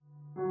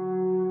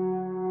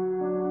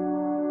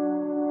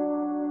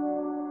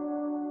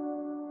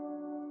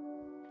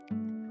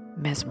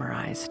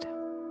Mesmerized.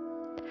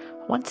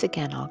 Once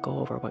again, I'll go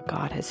over what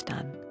God has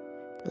done.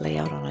 Lay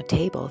out on a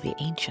table the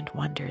ancient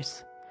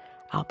wonders.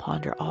 I'll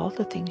ponder all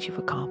the things you've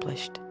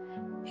accomplished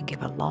and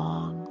give a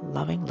long,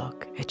 loving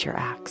look at your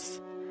acts.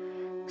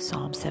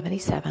 Psalm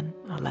 77,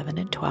 11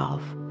 and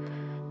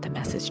 12, the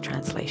Message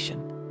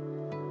translation.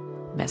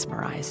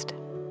 Mesmerized.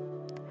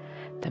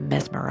 The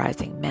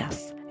mesmerizing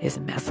mess is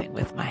messing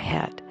with my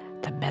head.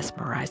 The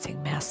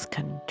mesmerizing mess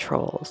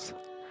controls.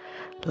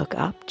 Look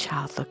up,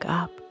 child, look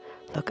up.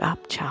 Look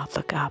up, child,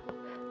 look up.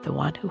 The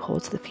one who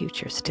holds the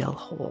future still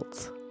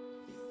holds.